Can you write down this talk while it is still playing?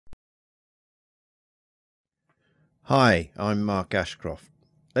Hi, I'm Mark Ashcroft.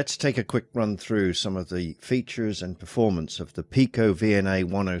 Let's take a quick run through some of the features and performance of the PicoVNA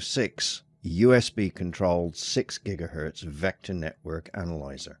 106 USB-controlled 6 GHz vector network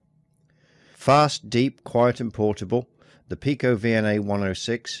analyzer. Fast, deep, quiet and portable, the PicoVNA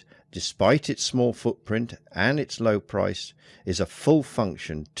 106, despite its small footprint and its low price, is a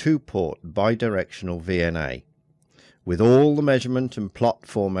full-function 2-port bidirectional VNA with all the measurement and plot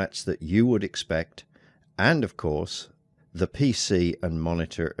formats that you would expect, and of course the PC and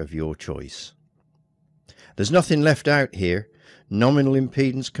monitor of your choice. There's nothing left out here. Nominal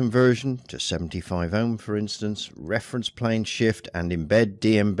impedance conversion to 75 ohm, for instance, reference plane shift and embed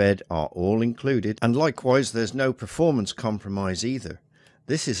de-embed are all included, and likewise there's no performance compromise either.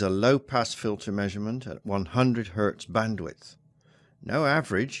 This is a low pass filter measurement at 100 Hz bandwidth. No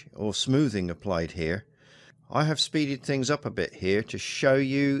average or smoothing applied here. I have speeded things up a bit here to show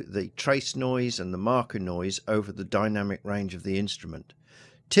you the trace noise and the marker noise over the dynamic range of the instrument,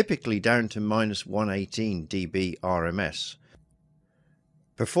 typically down to -118 dB RMS.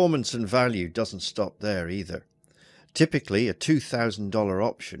 Performance and value doesn't stop there either. Typically a $2,000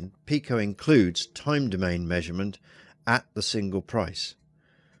 option, Pico includes time domain measurement at the single price.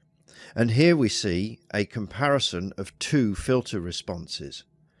 And here we see a comparison of two filter responses.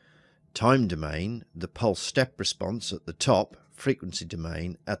 Time domain, the pulse step response at the top, frequency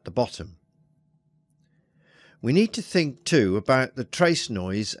domain at the bottom. We need to think too about the trace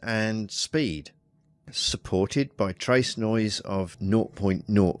noise and speed. Supported by trace noise of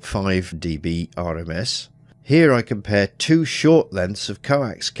 0.05 dB RMS. Here I compare two short lengths of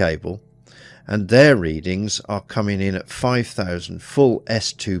coax cable, and their readings are coming in at 5,000 full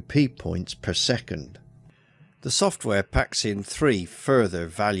S2P points per second. The software packs in three further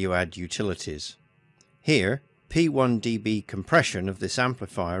value-add utilities. Here, P1dB compression of this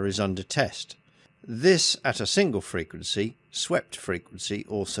amplifier is under test. This at a single frequency, swept frequency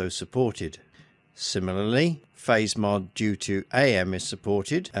also supported. Similarly, phase mod due to AM is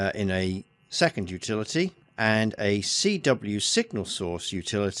supported in a second utility, and a CW signal source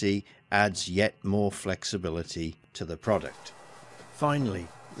utility adds yet more flexibility to the product. Finally,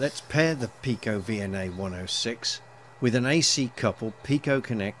 let's pair the PicoVNA 106 with an AC coupled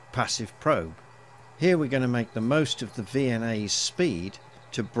PicoConnect passive probe. Here we're going to make the most of the VNA's speed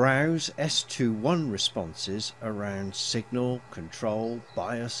to browse S21 responses around signal, control,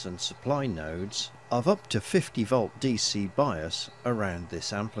 bias and supply nodes of up to 50 volt DC bias around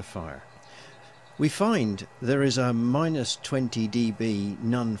this amplifier. We find there is a -20 dB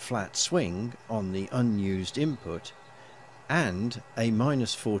non-flat swing on the unused input and a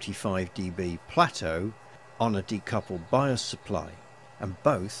 -45 dB plateau on a decoupled bias supply, and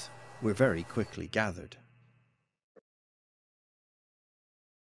both were very quickly gathered.